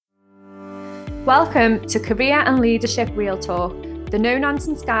Welcome to Career and Leadership Real Talk, the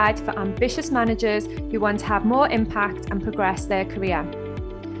no-nonsense guide for ambitious managers who want to have more impact and progress their career.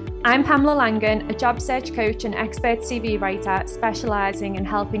 I'm Pamela Langan, a job search coach and expert CV writer specialising in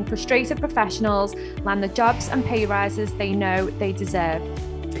helping frustrated professionals land the jobs and pay rises they know they deserve.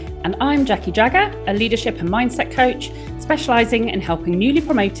 And I'm Jackie Jagger, a leadership and mindset coach specialising in helping newly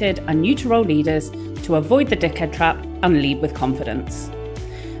promoted and new to role leaders to avoid the dickhead trap and lead with confidence.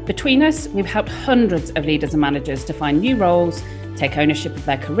 Between us, we've helped hundreds of leaders and managers to find new roles, take ownership of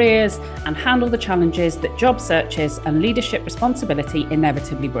their careers, and handle the challenges that job searches and leadership responsibility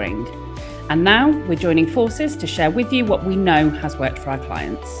inevitably bring. And now we're joining forces to share with you what we know has worked for our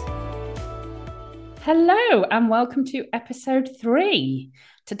clients. Hello, and welcome to episode 3.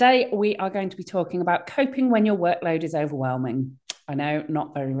 Today, we are going to be talking about coping when your workload is overwhelming. I know,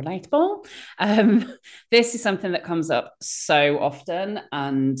 not very relatable. This is something that comes up so often.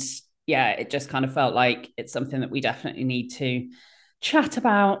 And yeah, it just kind of felt like it's something that we definitely need to chat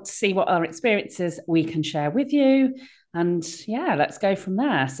about, see what our experiences we can share with you. And yeah, let's go from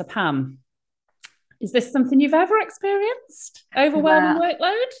there. So Pam, is this something you've ever experienced? Overwhelming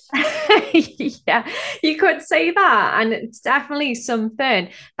workload? Yeah, you could say that. And it's definitely something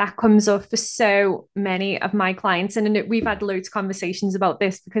that comes up for so many of my clients. And we've had loads of conversations about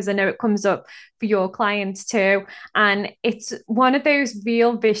this because I know it comes up for your clients too. And it's one of those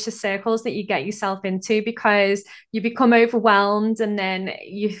real vicious circles that you get yourself into because you become overwhelmed and then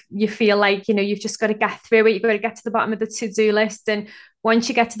you feel like, you've just got to get through it. You've got to get to the bottom of the to-do list. And once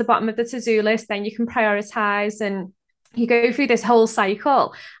you get to the bottom of the to-do list, then you can prioritize and you go through this whole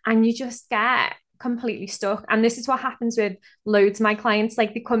cycle and you just get completely stuck. And this is what happens with loads of my clients.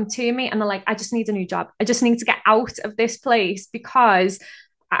 Like, they come to me and they're like, I just need a new job. I just need to get out of this place because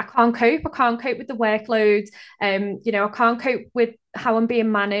I can't cope. I can't cope with the workload. I can't cope with how I'm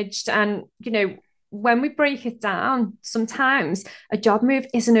being managed. And, when we break it down, sometimes a job move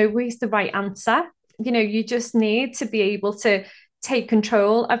isn't always the right answer. You just need to be able to take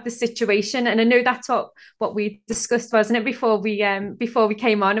control of the situation. And I know that's what we discussed, wasn't it, before we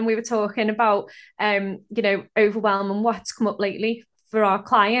came on, and we were talking about overwhelm and what's come up lately for our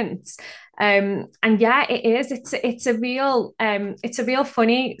clients. And yeah, it is. It's a real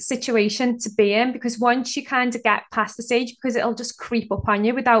funny situation to be in, because once you kind of get past the stage, because it'll just creep up on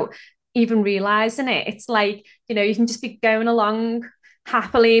you without even realizing it. It's like, you can just be going along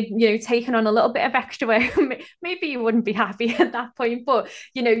happily, taking on a little bit of extra work. Maybe you wouldn't be happy at that point, but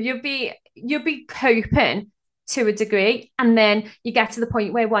you'll be coping to a degree, and then you get to the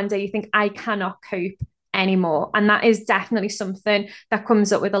point where one day you think, I cannot cope anymore. And that is definitely something that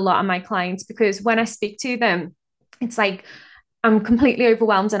comes up with a lot of my clients, because when I speak to them, it's like, I'm completely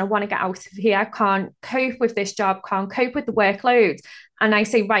overwhelmed and I want to get out of here. I can't cope with this job, can't cope with the workload. And I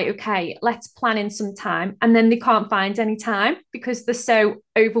say, right, okay, let's plan in some time. And then they can't find any time because they're so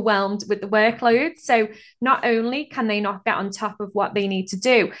overwhelmed with the workload. So not only can they not get on top of what they need to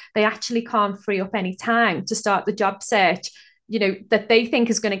do, they actually can't free up any time to start the job search, that they think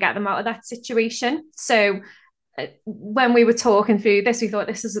is going to get them out of that situation. So when we were talking through this, we thought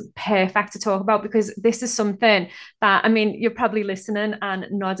this is perfect to talk about, because this is something that, I mean, you're probably listening and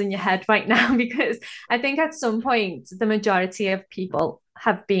nodding your head right now, because I think at some point the majority of people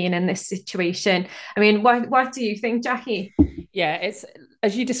have been in this situation. I mean, what do you think, Jackie? Yeah, it's,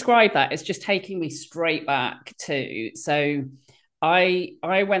 as you describe that, it's just taking me straight back to, so I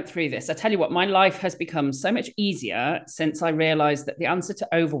went through this. I tell you what, my life has become so much easier since I realized that the answer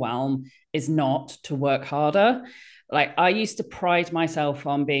to overwhelm is not to work harder. Like, I used to pride myself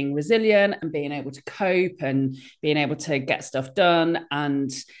on being resilient and being able to cope and being able to get stuff done. And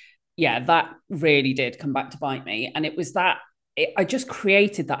yeah, that really did come back to bite me. And it was that I just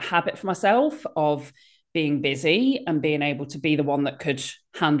created that habit for myself of being busy and being able to be the one that could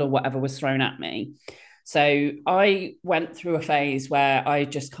handle whatever was thrown at me. So I went through a phase where I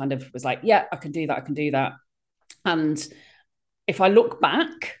just kind of was like, yeah, I can do that. And if I look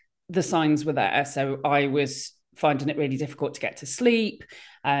back, the signs were there. So I was finding it really difficult to get to sleep.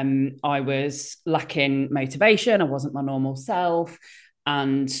 I was lacking motivation. I wasn't my normal self.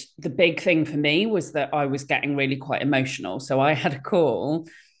 And the big thing for me was that I was getting really quite emotional. So I had a call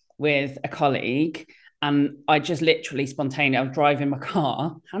with a colleague, and I just literally spontaneously, I was driving my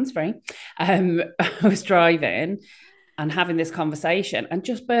car, hands-free. I was driving and having this conversation and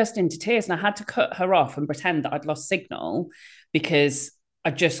just burst into tears. And I had to cut her off and pretend that I'd lost signal, because I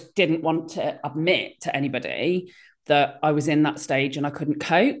just didn't want to admit to anybody that I was in that stage and I couldn't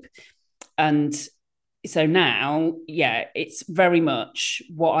cope. And so now, yeah, it's very much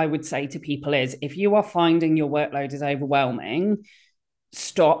what I would say to people is, if you are finding your workload is overwhelming,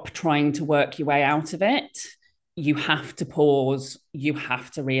 stop trying to work your way out of it. You have to pause, you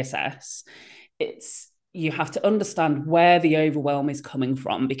have to reassess. You have to understand where the overwhelm is coming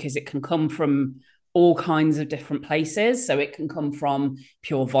from, because it can come from all kinds of different places. So it can come from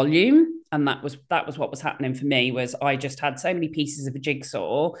pure volume, and that was what was happening for me. Was I just had so many pieces of a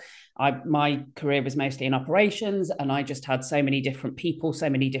jigsaw. My career was mostly in operations, and I just had so many different people, so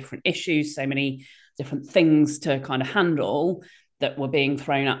many different issues, so many different things to kind of handle that were being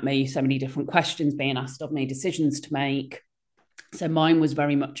thrown at me, so many different questions being asked of me, decisions to make. So mine was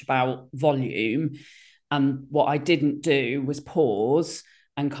very much about volume. And what I didn't do was pause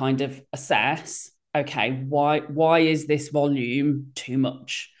and kind of assess, okay, why is this volume too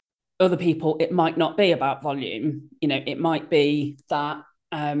much? Other people, it might not be about volume. It might be that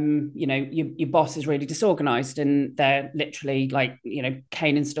your boss is really disorganized and they're literally like,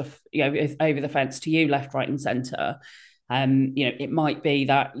 caning stuff, over the fence to you, left, right, and center. It might be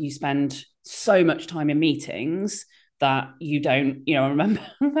that you spend so much time in meetings that you don't, I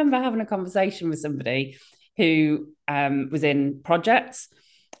remember having a conversation with somebody who was in projects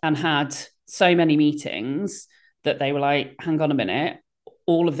and had so many meetings that they were like, hang on a minute,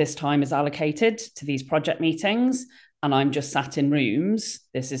 all of this time is allocated to these project meetings, and I'm just sat in rooms.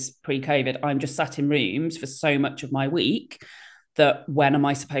 This is pre-COVID. I'm just sat in rooms for so much of my week that when am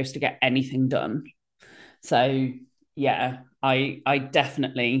I supposed to get anything done? So yeah, I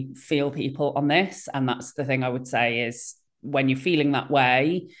definitely feel people on this. And that's the thing I would say is, when you're feeling that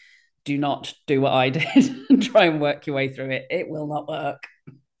way, do not do what I did and try and work your way through it. It will not work.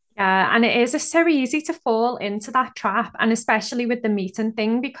 Yeah, and it is so easy to fall into that trap, and especially with the meeting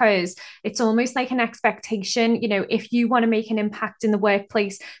thing, because it's almost like an expectation. If you want to make an impact in the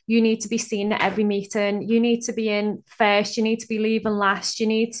workplace, you need to be seen at every meeting. You need to be in first. You need to be leaving last. You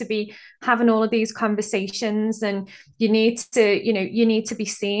need to be having all of these conversations, and you need to be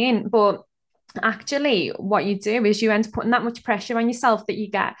seen. But actually, what you do is you end up putting that much pressure on yourself that you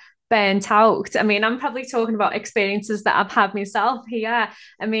get burnt out. I mean, I'm probably talking about experiences that I've had myself here.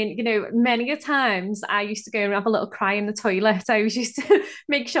 I mean, many a times I used to go and have a little cry in the toilet. I was used to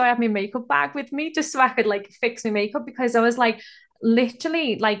make sure I had my makeup bag with me just so I could like fix my makeup, because I was like,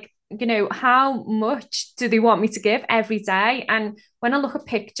 literally, like, how much do they want me to give every day? And when I look at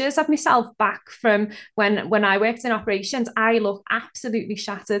pictures of myself back from when I worked in operations, I look absolutely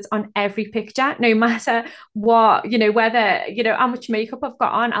shattered on every picture, no matter what, whether, how much makeup I've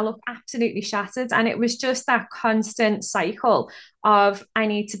got on, I look absolutely shattered. And it was just that constant cycle of, I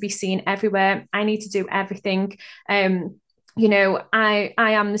need to be seen everywhere. I need to do everything. I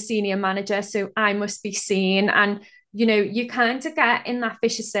am the senior manager, so I must be seen. And you kind of get in that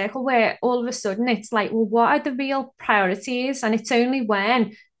vicious circle where all of a sudden it's like, well, what are the real priorities? And it's only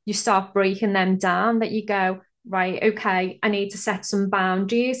when you start breaking them down that you go, right, okay, I need to set some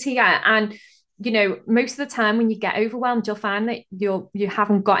boundaries here. And most of the time when you get overwhelmed, you'll find that you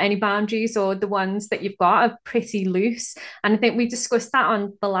haven't got any boundaries, or the ones that you've got are pretty loose. And I think we discussed that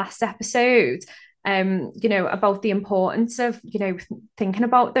on the last episode, about the importance of, thinking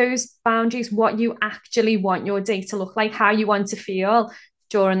about those boundaries, what you actually want your day to look like, how you want to feel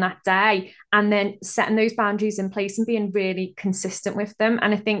during that day, and then setting those boundaries in place and being really consistent with them.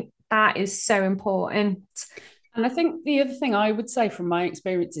 And I think that is so important. And I think the other thing I would say from my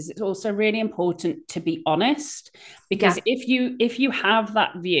experience is, it's also really important to be honest, because Yeah. if you have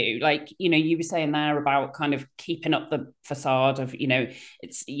that view, like, you were saying there about kind of keeping up the facade of,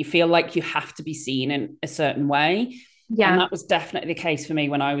 you feel like you have to be seen in a certain way. And Yeah. that was definitely the case for me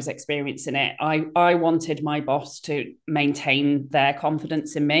when I was experiencing it. I wanted my boss to maintain their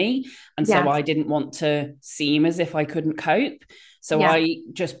confidence in me. And so Yeah. I didn't want to seem as if I couldn't cope. So Yeah. I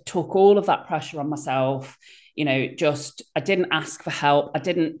just took all of that pressure on myself. I didn't ask for help. I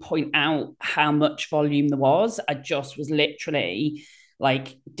didn't point out how much volume there was. I just was literally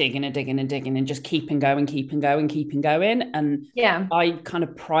like digging and digging and digging and just keeping going, keeping going, keeping going. And Yeah. I kind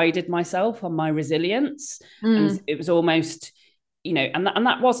of prided myself on my resilience. And Mm. it was almost, and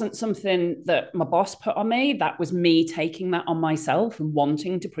that wasn't something that my boss put on me. That was me taking that on myself and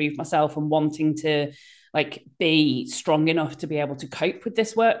wanting to prove myself and wanting to like be strong enough to be able to cope with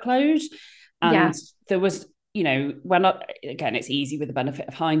this workload. And Yeah. there was, again, it's easy with the benefit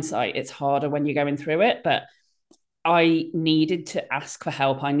of hindsight. It's harder when you're going through it, but I needed to ask for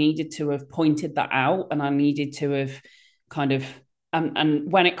help. I needed to have pointed that out, and I needed to have kind of,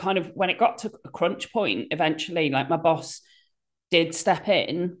 and when it got to a crunch point, eventually, like my boss did step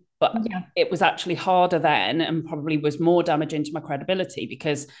in, but Yeah. it was actually harder then, and probably was more damaging to my credibility,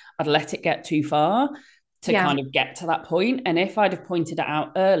 because I'd let it get too far to Yeah. kind of get to that point. And if I'd have pointed it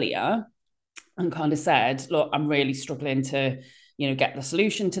out earlier and kind of said, look, I'm really struggling to get the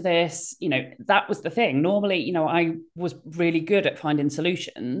solution to this. That was the thing. Normally, I was really good at finding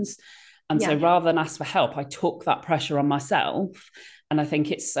solutions. And so Yeah. rather than ask for help, I took that pressure on myself. And I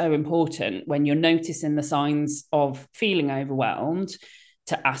think it's so important when you're noticing the signs of feeling overwhelmed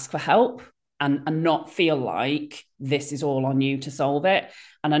to ask for help and not feel like this is all on you to solve it.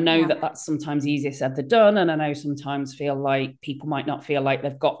 And I know Yeah. that that's sometimes easier said than done. And I know sometimes feel like people might not feel like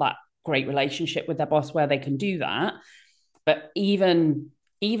they've got that great relationship with their boss where they can do that. But even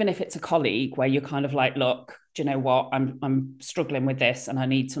if it's a colleague where you're kind of like, look, do you know what? I'm struggling with this and I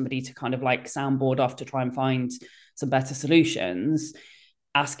need somebody to kind of like soundboard off to try and find some better solutions.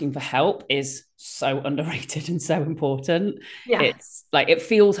 Asking for help is so underrated and so important. Yeah. It's like it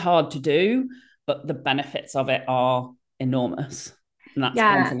feels hard to do, but the benefits of it are enormous. And that's one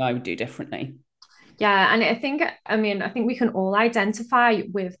Yeah. thing I would do differently. Yeah, and I think we can all identify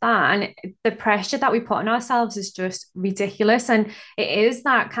with that. And the pressure that we put on ourselves is just ridiculous. And it is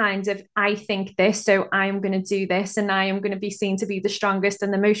that kind of, I think this, so I'm going to do this, and I am going to be seen to be the strongest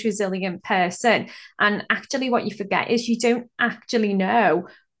and the most resilient person. And actually, what you forget is you don't actually know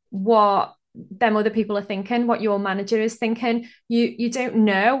what them other people are thinking, what your manager is thinking. You don't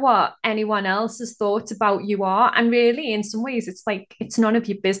know what anyone else's thoughts about you are. And really, in some ways, it's like it's none of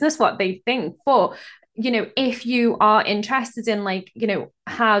your business what they think. But if you are interested in like,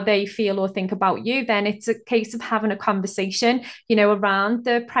 how they feel or think about you, then it's a case of having a conversation, around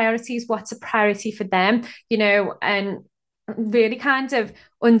the priorities, what's a priority for them, and really kind of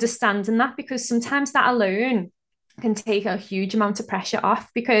understanding that, because sometimes that alone can take a huge amount of pressure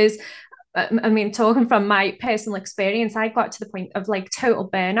off. Because talking from my personal experience, I got to the point of like total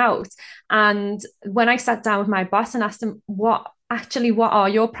burnout. And when I sat down with my boss and asked him, what are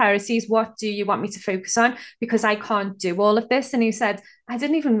your priorities? What do you want me to focus on? Because I can't do all of this. And he said, I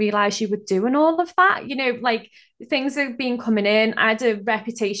didn't even realize you were doing all of that. Like things have been coming in. I had a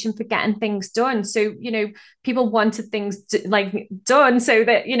reputation for getting things done. So, people wanted things like done so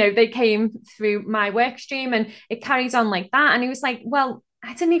that, they came through my work stream, and it carries on like that. And he was like, well,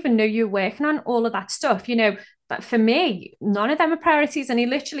 I didn't even know you were working on all of that stuff, but for me, none of them are priorities. And he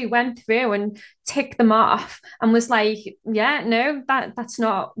literally went through and ticked them off and was like, yeah, no, that's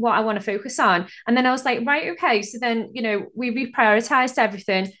not what I want to focus on. And then I was like, right, okay. So then, we reprioritized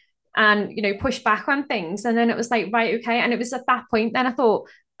everything and, pushed back on things. And then it was like, right, okay. And it was at that point, then I thought,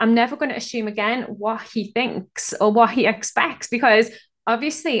 I'm never going to assume again what he thinks or what he expects, because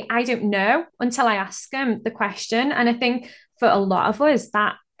obviously I don't know until I ask him the question. And I think for a lot of us,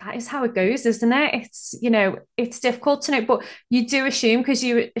 that is how it goes, isn't it? It's difficult to know, but you do assume, because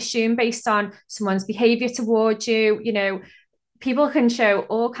you assume based on someone's behavior towards you. People can show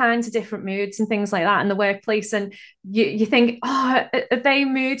all kinds of different moods and things like that in the workplace, and you think, oh, are they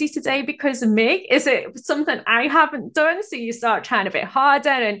moody today because of me? Is it something I haven't done? So you start trying a bit harder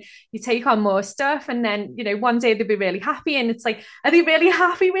and you take on more stuff, and then one day they'll be really happy, and it's like, are they really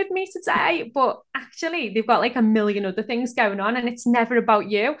happy with me today? But actually they've got like a million other things going on, and it's never about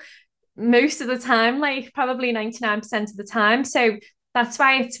you most of the time, like probably 99% of the time. So that's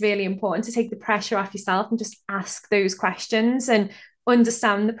why it's really important to take the pressure off yourself and just ask those questions and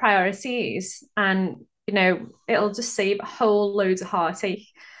understand the priorities. And, it'll just save a whole loads of heartache.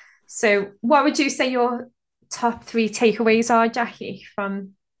 So what would you say your top three takeaways are, Jackie,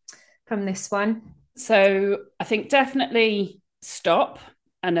 from this one? So I think definitely stop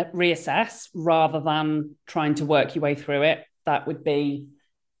and reassess rather than trying to work your way through it. That would be,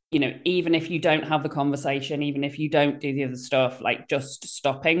 even if you don't have the conversation, even if you don't do the other stuff, like just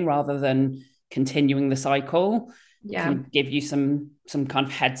stopping rather than continuing the cycle Yeah. can give you some kind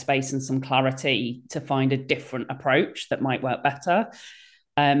of headspace and some clarity to find a different approach that might work better.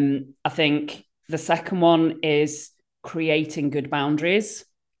 I think the second one is creating good boundaries.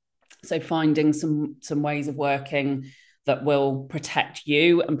 So finding some ways of working that will protect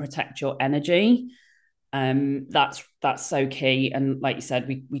you and protect your energy. That's so key. And like you said,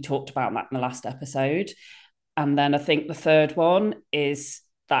 we talked about that in the last episode. And then I think the third one is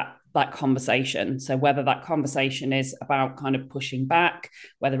that conversation. So whether that conversation is about kind of pushing back,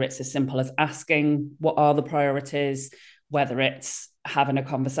 whether it's as simple as asking what are the priorities, whether it's having a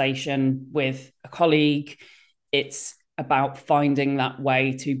conversation with a colleague, it's about finding that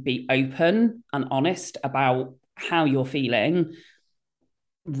way to be open and honest about how you're feeling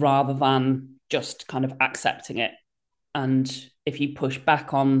rather than just kind of accepting it. And if you push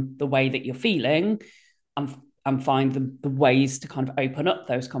back on the way that you're feeling and find the ways to kind of open up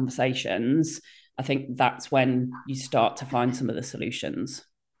those conversations, I think that's when you start to find some of the solutions.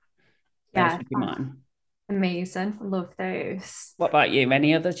 Those Yeah. would be mine. Amazing. Love those. What about you?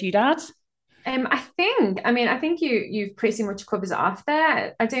 Any others you'd add? I think you've pretty much covered it off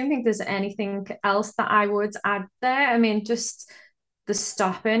there. I don't think there's anything else that I would add there. I mean, just the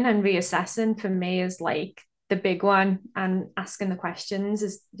stopping and reassessing for me is like the big one, and asking the questions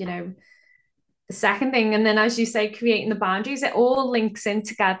is, the second thing. And then, as you say, creating the boundaries, it all links in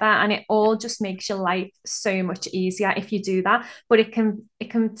together, and it all just makes your life so much easier if you do that. But it can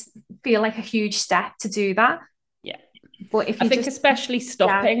feel like a huge step to do that. Yeah. But if I you think just, especially yeah,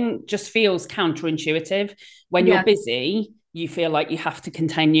 stopping just feels counterintuitive. When you're yeah, busy, you feel like you have to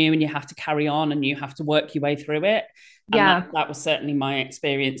continue and you have to carry on and you have to work your way through it. And that yeah, that was certainly my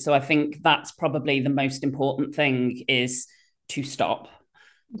experience. So I think that's probably the most important thing, is to stop.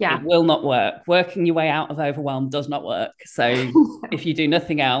 It yeah. will not work. Working your way out of overwhelm does not work. So if you do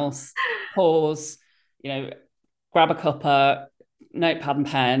nothing else, pause, grab a cuppa, notepad and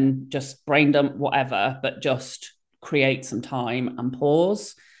pen, just brain dump, whatever, but just create some time and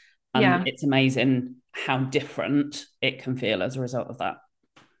pause. And Yeah. it's amazing how different it can feel as a result of that.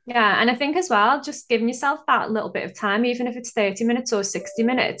 Yeah. And I think as well, just giving yourself that little bit of time, even if it's 30 minutes or 60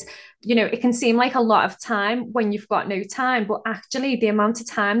 minutes, it can seem like a lot of time when you've got no time, but actually the amount of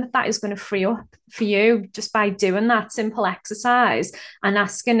time that is going to free up for you just by doing that simple exercise and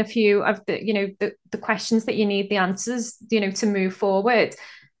asking a few of the questions that you need the answers, to move forward,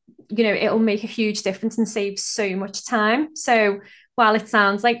 it'll make a huge difference and save so much time. So while it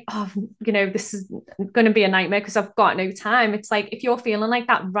sounds like, oh, this is going to be a nightmare because I've got no time, it's like if you're feeling like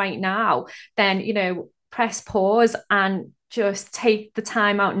that right now, then, press pause and just take the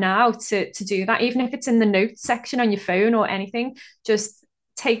time out now to do that. Even if it's in the notes section on your phone or anything, just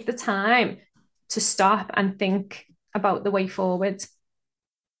take the time to stop and think about the way forward.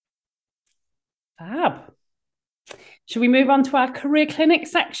 Fab. Should we move on to our career clinic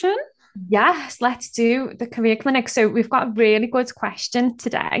section? Yes, let's do the career clinic. So we've got a really good question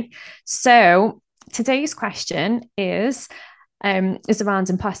today. So today's question is around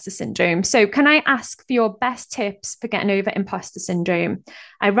imposter syndrome. So can I ask for your best tips for getting over imposter syndrome?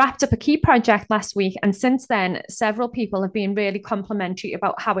 I wrapped up a key project last week, and since then, several people have been really complimentary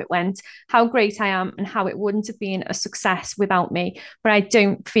about how it went, how great I am, and how it wouldn't have been a success without me. But I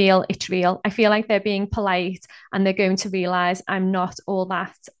don't feel it's real. I feel like they're being polite and they're going to realize I'm not all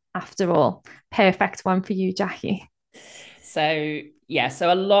that after all. Perfect one for you, Jackie. So yeah,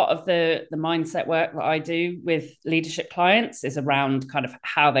 so a lot of the mindset work that I do with leadership clients is around kind of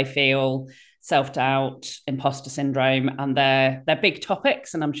how they feel, self-doubt, imposter syndrome, and they're big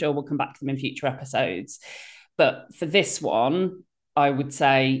topics, and I'm sure we'll come back to them in future episodes. But for this one, I would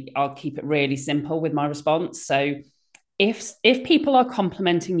say I'll keep it really simple with my response. So if people are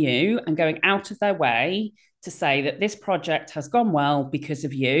complimenting you and going out of their way to say that this project has gone well because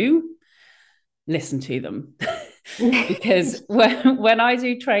of you, listen to them. Because when I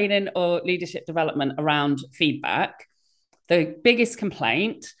do training or leadership development around feedback, the biggest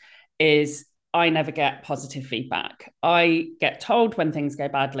complaint is I never get positive feedback. I get told when things go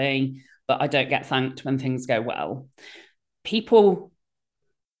badly, but I don't get thanked when things go well. People,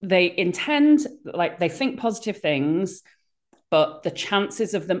 they intend, like they think positive things, but the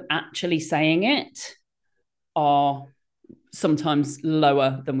chances of them actually saying it are sometimes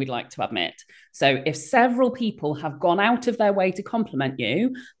lower than we'd like to admit. So if several people have gone out of their way to compliment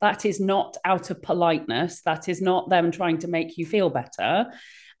you, that is not out of politeness. That is not them trying to make you feel better.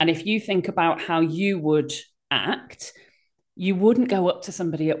 And if you think about how you would act, you wouldn't go up to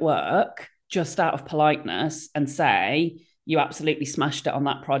somebody at work just out of politeness and say, you absolutely smashed it on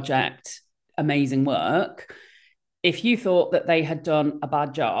that project, amazing work. If you thought that they had done a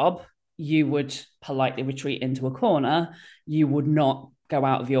bad job, you would politely retreat into a corner. You would not go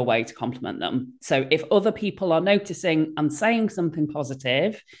out of your way to compliment them. So if other people are noticing and saying something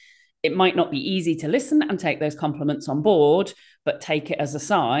positive, it might not be easy to listen and take those compliments on board, but take it as a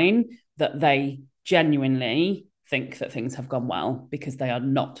sign that they genuinely think that things have gone well, because they are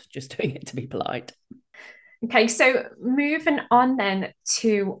not just doing it to be polite. Okay, so moving on then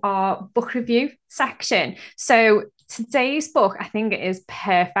to our book review section. So today's book, I think it is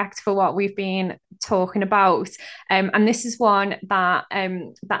perfect for what we've been talking about. And this is one that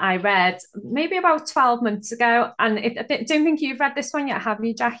I read maybe about 12 months ago. And I don't think you've read this one yet, have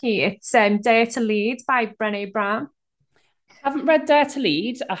you, Jackie? It's Dare to Lead by Brené Brown. I haven't read Dare to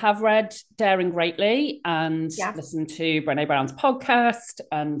Lead. I have read Daring Greatly and Yeah. listened to Brené Brown's podcast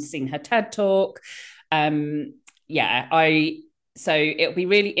and seen her TED talk. Um, yeah, so it'll be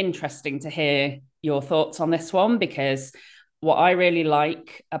really interesting to hear your thoughts on this one, because what I really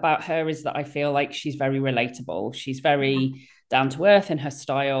like about her is that I feel like she's very relatable. She's very down to earth in her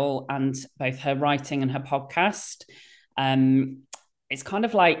style, and both her writing and her podcast. Um, it's kind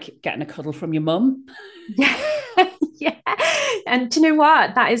of like getting a cuddle from your mum. Yeah. Yeah. And do you know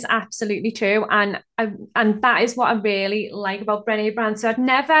what? That is absolutely true. And that is what I really like about Brené Brown. So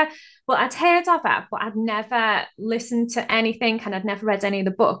I'd heard of her, but I'd never listened to anything and I'd never read any of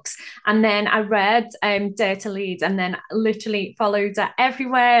the books. And then I read Dare to Lead and then literally followed her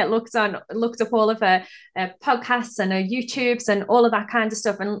everywhere, looked up all of her podcasts and her YouTubes and all of that kind of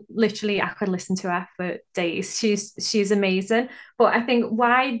stuff. And literally I could listen to her for days. She's amazing. But I think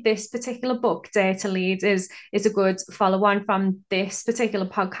why this particular book, Dare to Lead, is a good follow on from this particular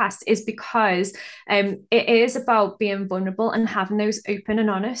podcast is because it is about being vulnerable and having those open and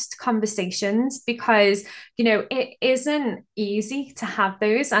honest conversations because it isn't easy to have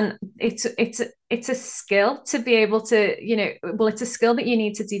those, and it's a skill to be able to it's a skill that you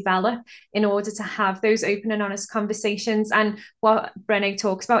need to develop in order to have those open and honest conversations. And what Brené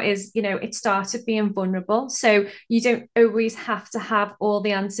talks about is it starts with being vulnerable, so you don't always have to have all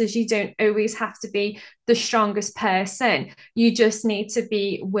the answers, you don't always have to be the strongest person, you just need to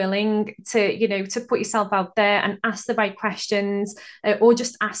be willing to put yourself out there and ask the right questions, or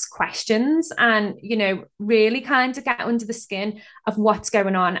just ask questions and really kind of get under the skin of what's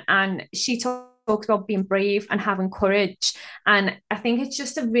going on. And she talks about being brave and having courage, and I think it's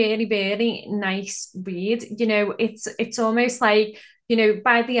just a really, really nice read. It's almost like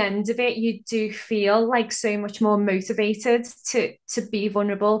by the end of it, you do feel like so much more motivated to be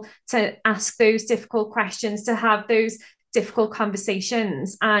vulnerable, to ask those difficult questions, to have those difficult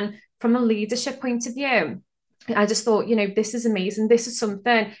conversations. And from a leadership point of view, I just thought, this is amazing. This is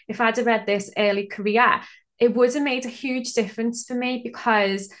something, if I'd have read this early career, it would have made a huge difference for me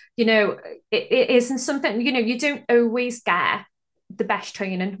because, it isn't something, you don't always get the best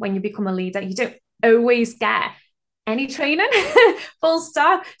training when you become a leader. You don't always get any training, full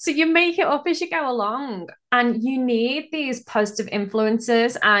stop. So you make it up as you go along, and you need these positive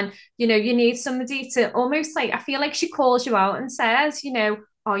influences, and you need somebody to almost like, I feel like she calls you out and says,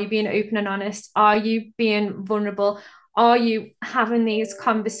 are you being open and honest? Are you being vulnerable? Are you having these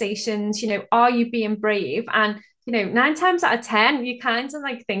conversations? Are you being brave? And 9 times out of 10, you kind of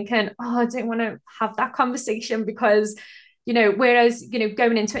like thinking, oh, I don't want to have that conversation because, whereas,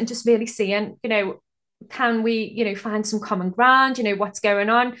 going into it and just really seeing, can we find some common ground, what's going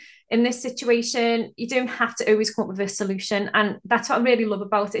on in this situation. You don't have to always come up with a solution, and that's what I really love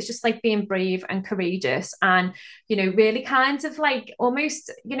about it. It's just like being brave and courageous, and really kind of like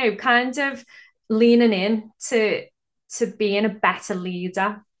almost kind of leaning in to being a better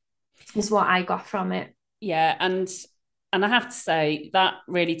leader is what I got from it. Yeah, and I have to say that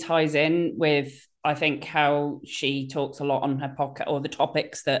really ties in with, I think, how she talks a lot on her podcast, or the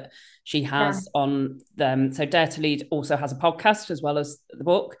topics that she has on them. So Dare to Lead also has a podcast as well as the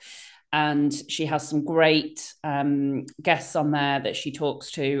book. And she has some great guests on there that she talks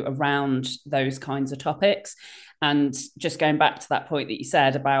to around those kinds of topics. And just going back to that point that you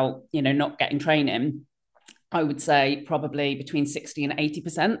said about, not getting training, I would say probably between 60 and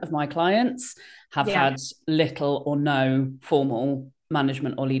 80% of my clients have had little or no formal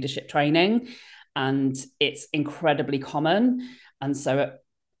management or leadership training. And it's incredibly common. And so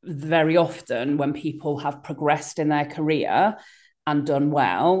very often when people have progressed in their career and done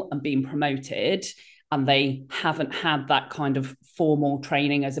well and been promoted, and they haven't had that kind of formal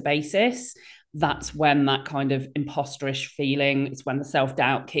training as a basis, that's when that kind of imposterish feeling, it's when the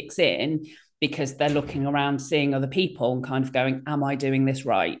self-doubt kicks in, because they're looking around, seeing other people and kind of going, am I doing this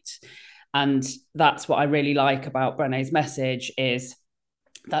right? And that's what I really like about Brené's message, is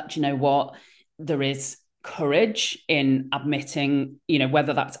that, what, there is courage in admitting,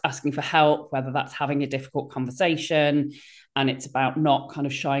 whether that's asking for help, whether that's having a difficult conversation. And it's about not kind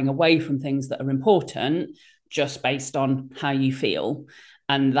of shying away from things that are important just based on how you feel.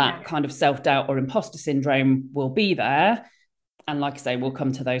 And that kind of self-doubt or imposter syndrome will be there. And like I say, we'll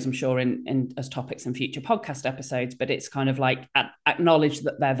come to those, I'm sure, in as topics in future podcast episodes, but it's kind of like acknowledge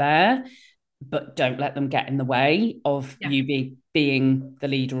that they're there, but don't let them get in the way of you being the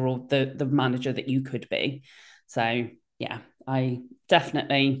leader or the manager that you could be. So yeah, I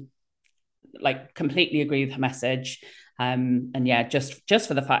definitely completely agree with her message. And yeah, just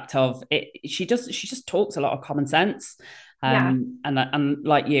for the fact of it, she just talks a lot of common sense. And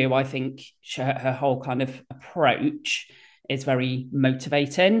like you, I think her whole kind of approach is very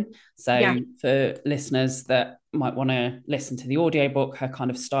motivating. So for listeners that might want to listen to the audiobook, her kind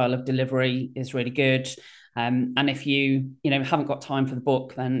of style of delivery is really good. And if you haven't got time for the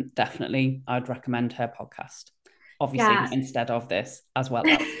book, then definitely I'd recommend her podcast, obviously, instead of this as well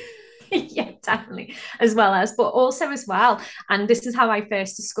as. Yeah, definitely. As well as, but also as well, and this is how I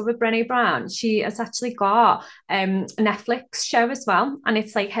first discovered Brené Brown. She has actually got a Netflix show as well, and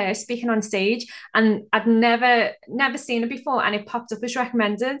it's like her speaking on stage. And I'd never seen it before, and it popped up as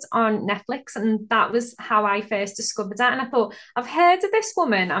recommended on Netflix, and that was how I first discovered that. And I thought, I've heard of this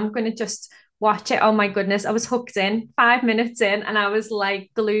woman. I'm gonna just watch it. Oh my goodness, I was hooked in 5 minutes in, and I was like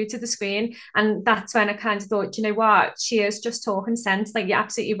glued to the screen. And that's when I kind of thought, you know what, she is just talking sense. Like, you're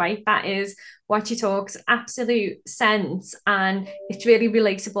absolutely right. That is what she talks, absolute sense. And it's really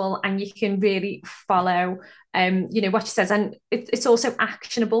relatable, and you can really follow what she says. And it's also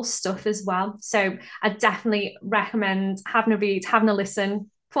actionable stuff as well. So I definitely recommend having a read, having a listen,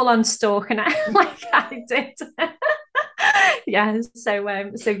 full on stalking it like I did. Yeah, so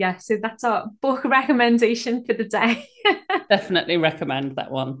that's our book recommendation for the day. Definitely recommend that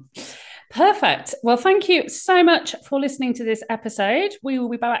one. Perfect. Well, thank you so much for listening to this episode. We will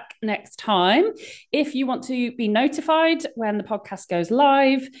be back next time. If you want to be notified when the podcast goes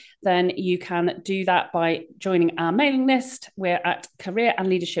live, then you can do that by joining our mailing list. We're at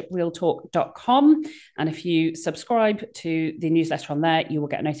careerandleadershiprealtalk.com. And if you subscribe to the newsletter on there, you will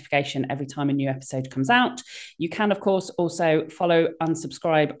get a notification every time a new episode comes out. You can, of course, also follow and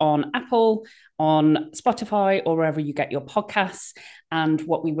subscribe on Apple, on Spotify, or wherever you get your podcasts. And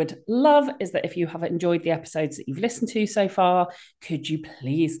what we would love is that if you have enjoyed the episodes that you've listened to so far, could you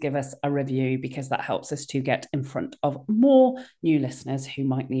please give us a review, because that helps us to get in front of more new listeners who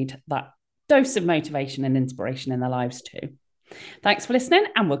might need that dose of motivation and inspiration in their lives too. Thanks for listening,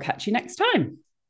 and we'll catch you next time.